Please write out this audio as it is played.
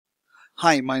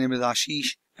Hi, my name is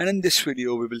Ashish, and in this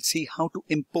video we will see how to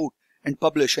import and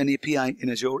publish an API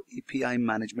in Azure API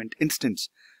Management Instance.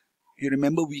 You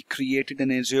remember we created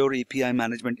an Azure API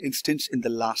Management Instance in the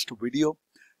last video.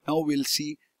 Now we'll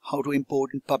see how to import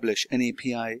and publish an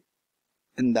API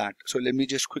in that. So let me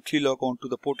just quickly log on to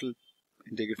the portal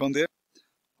and take it from there.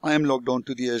 I am logged on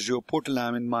to the Azure portal. I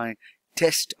am in my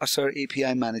test Azure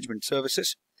API Management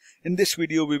Services. In this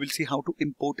video we will see how to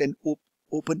import an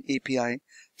open API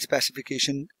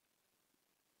specification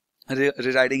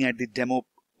residing at the demo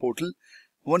portal.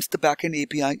 Once the backend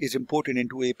API is imported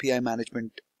into API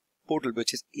management portal,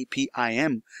 which is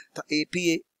APIM,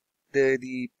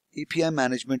 the API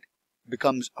management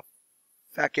becomes a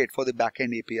packet for the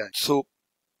backend API. So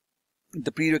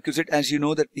the prerequisite, as you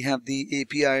know, that we have the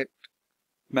API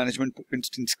management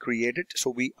instance created. So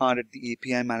we are at the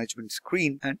API management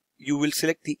screen, and you will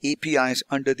select the APIs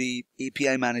under the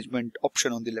API management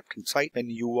option on the left hand side. When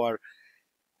you are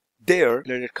there,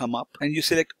 let it come up and you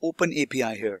select Open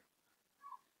API here.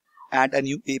 Add a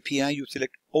new API, you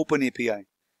select Open API.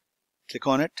 Click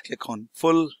on it, click on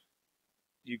Full.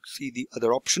 You see the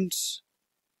other options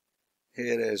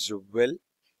here as well.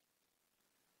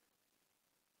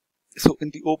 So in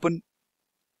the Open,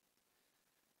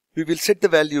 we will set the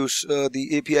values,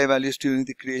 the API values during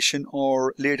the creation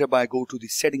or later by go to the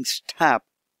Settings tab.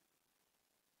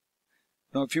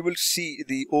 Now if you will see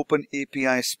the Open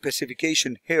API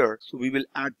specification here, so we will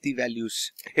add the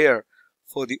values here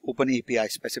for the Open API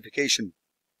specification.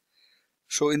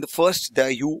 So in the first,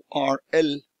 the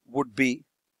URL would be,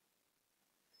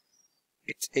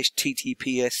 it's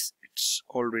HTTPS, it's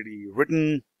already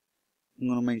written. I'm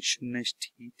going to mention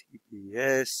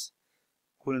HTTPS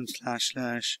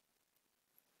 //conference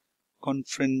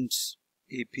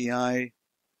API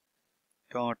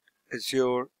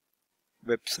 .azure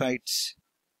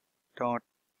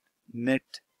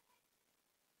websites.net.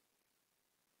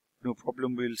 No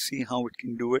problem, we'll see how it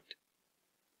can do it.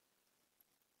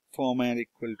 Format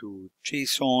equal to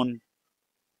JSON.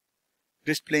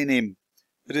 Display name.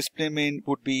 The display name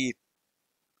would be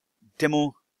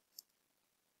demo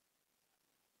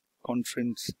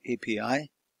conference API.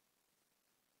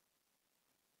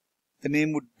 The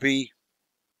name would be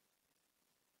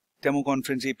Demo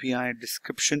Conference API.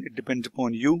 Description, it depends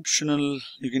upon you. Optional,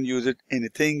 you can use it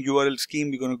anything. URL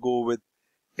scheme, we're going to go with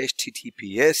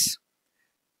HTTPS.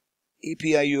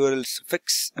 API URL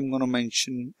suffix, I'm going to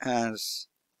mention as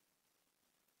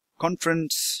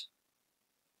conference.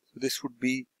 So this would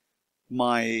be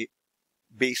my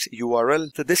base URL.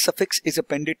 So this suffix is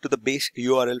appended to the base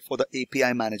URL for the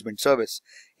API management service.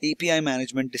 API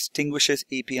management distinguishes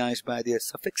APIs by their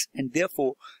suffix, and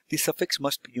therefore the suffix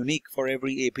must be unique for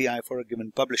every API for a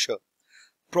given publisher.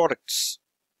 Products.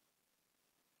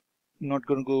 I'm not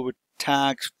going to go with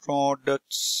tags,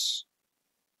 products.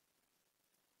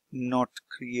 Not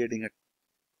creating a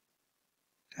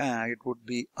tag, it would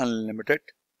be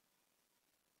unlimited.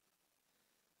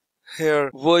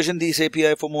 Here, version these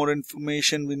API for more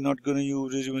information. We're not going to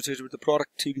use it with the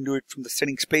product. You can do it from the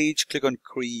settings page. Click on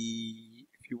create.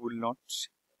 If you will not see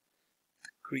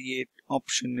the create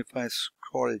option, if I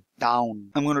scroll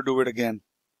down, I'm going to do it again.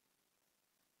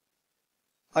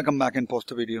 I'll come back and pause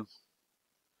the video.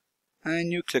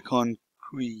 And you click on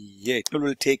create. It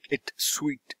will take its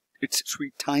sweet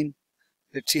time.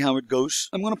 Let's see how it goes.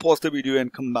 I'm going to pause the video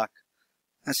and come back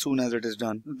as soon as it is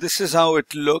done. This is how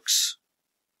it looks.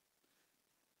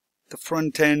 The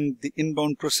front end, the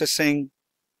inbound processing,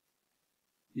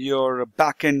 your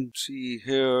backend. See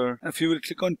here, if you will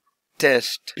click on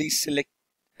test, please select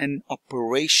an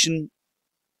operation.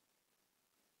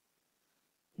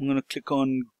 I'm going to click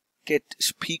on get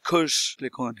speakers,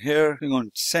 click on here, click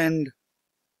on send,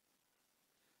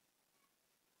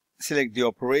 select the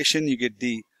operation, you get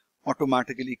the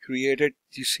automatically created.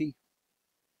 You see,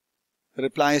 the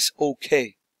reply is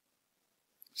OK.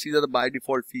 These are the by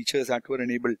default features that were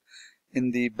enabled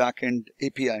in the backend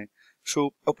API.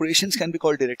 So operations can be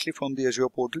called directly from the Azure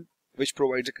portal, which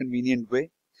provides a convenient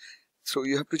way. So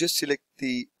you have to just select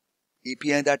the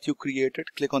API that you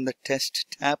created, click on the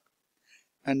test tab,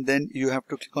 and then you have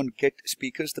to click on get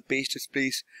speakers, the page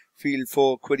displays field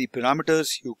for query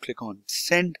parameters. You click on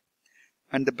send,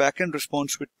 and the backend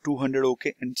responds with 200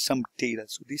 OK and some data.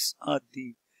 So this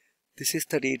is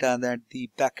the data that the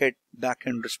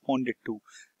backend responded to,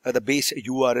 the base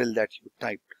URL that you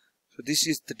typed. So this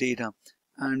is the data,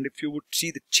 and if you would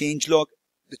see the change log,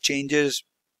 the changes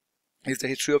is the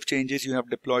history of changes you have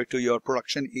deployed to your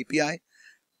production API.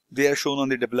 They are shown on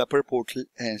the developer portal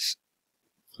as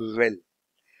well.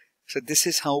 So this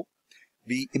is how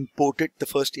we imported the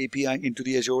first API into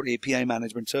the Azure API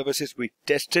Management Services. We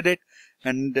tested it,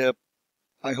 and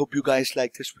I hope you guys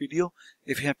like this video.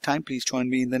 If you have time, please join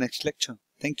me in the next lecture.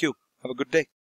 Thank you. Have a good day.